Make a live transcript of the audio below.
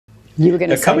You were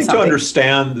going to say coming something. to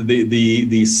understand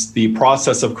the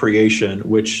process of creation,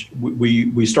 which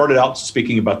we started out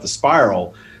speaking about the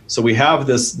spiral. So we have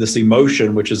this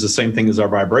emotion, which is the same thing as our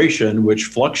vibration, which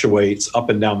fluctuates up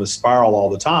and down the spiral all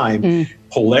the time.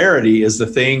 Polarity is the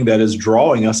thing that is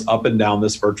drawing us up and down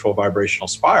this virtual vibrational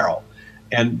spiral.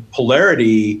 And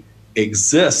polarity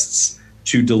exists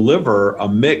to deliver a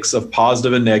mix of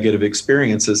positive and negative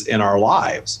experiences in our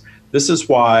lives. This is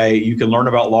why you can learn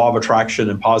about law of attraction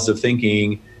and positive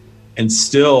thinking and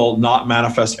still not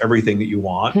manifest everything that you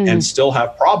want and still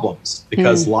have problems,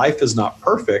 because life is not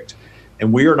perfect.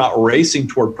 And we are not racing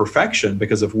toward perfection,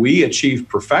 because if we achieve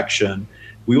perfection,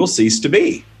 we will cease to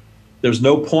be. There's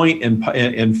no point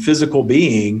in physical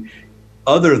being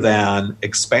other than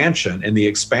expansion. And the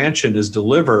expansion is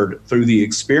delivered through the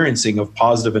experiencing of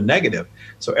positive and negative.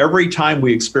 So every time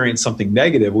we experience something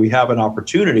negative, we have an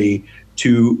opportunity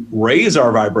to raise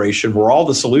our vibration where all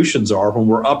the solutions are. When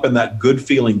we're up in that good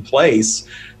feeling place,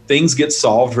 things get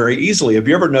solved very easily. Have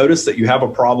you ever noticed that you have a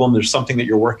problem, there's something that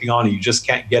you're working on and you just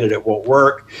can't get it won't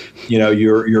work? You know,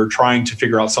 you're trying to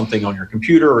figure out something on your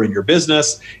computer or in your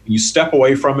business, and you step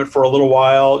away from it for a little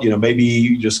while. You know, maybe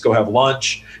you just go have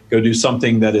lunch, go do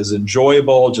something that is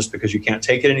enjoyable just because you can't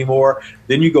take it anymore.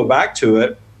 Then you go back to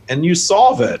it and you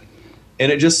solve it.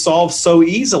 And it just solves so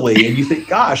easily. And you think,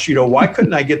 gosh, you know, why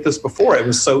couldn't I get this before? It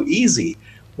was so easy.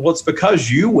 Well, it's because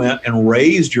you went and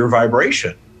raised your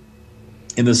vibration.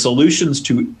 And the solutions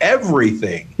to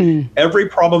everything, every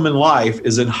problem in life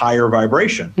is in higher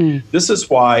vibration. This is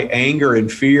why anger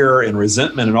and fear and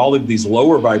resentment and all of these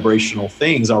lower vibrational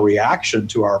things, our reaction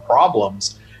to our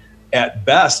problems, at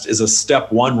best is a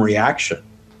step one reaction.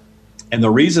 And the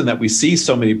reason that we see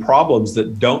so many problems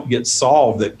that don't get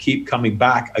solved, that keep coming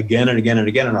back again and again and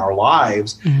again in our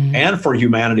lives and for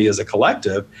humanity as a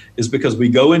collective, is because we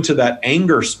go into that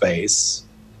anger space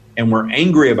and we're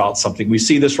angry about something. We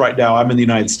see this right now. I'm in the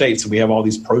United States and we have all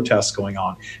these protests going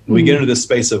on. And we get into this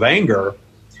space of anger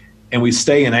and we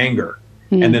stay in anger.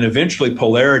 And then eventually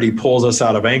polarity pulls us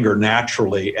out of anger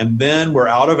naturally. And then we're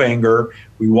out of anger.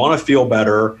 We want to feel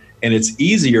better. And it's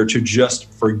easier to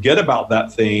just forget about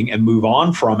that thing and move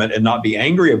on from it and not be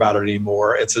angry about it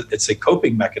anymore. It's a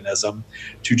coping mechanism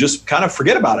to just kind of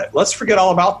forget about it. Let's forget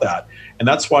all about that. And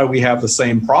that's why we have the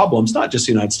same problems, not just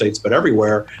the United States, but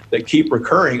everywhere, that keep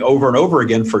recurring over and over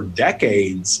again for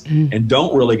decades and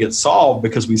don't really get solved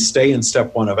because we stay in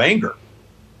step one of anger.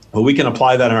 Well, we can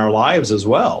apply that in our lives as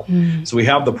well. So we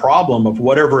have the problem of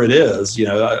whatever it is, you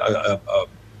know, a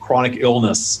chronic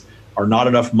illness, or not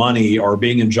enough money, or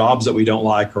being in jobs that we don't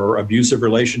like, or abusive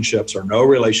relationships, or no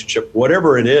relationship,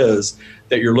 whatever it is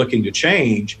that you're looking to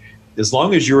change, as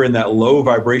long as you're in that low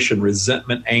vibration,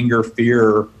 resentment, anger,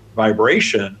 fear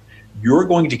vibration, you're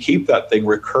going to keep that thing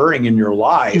recurring in your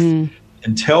life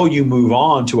until you move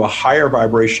on to a higher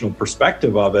vibrational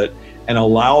perspective of it and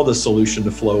allow the solution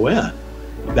to flow in.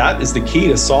 That is the key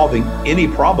to solving any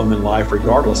problem in life,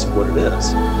 regardless of what it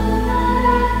is.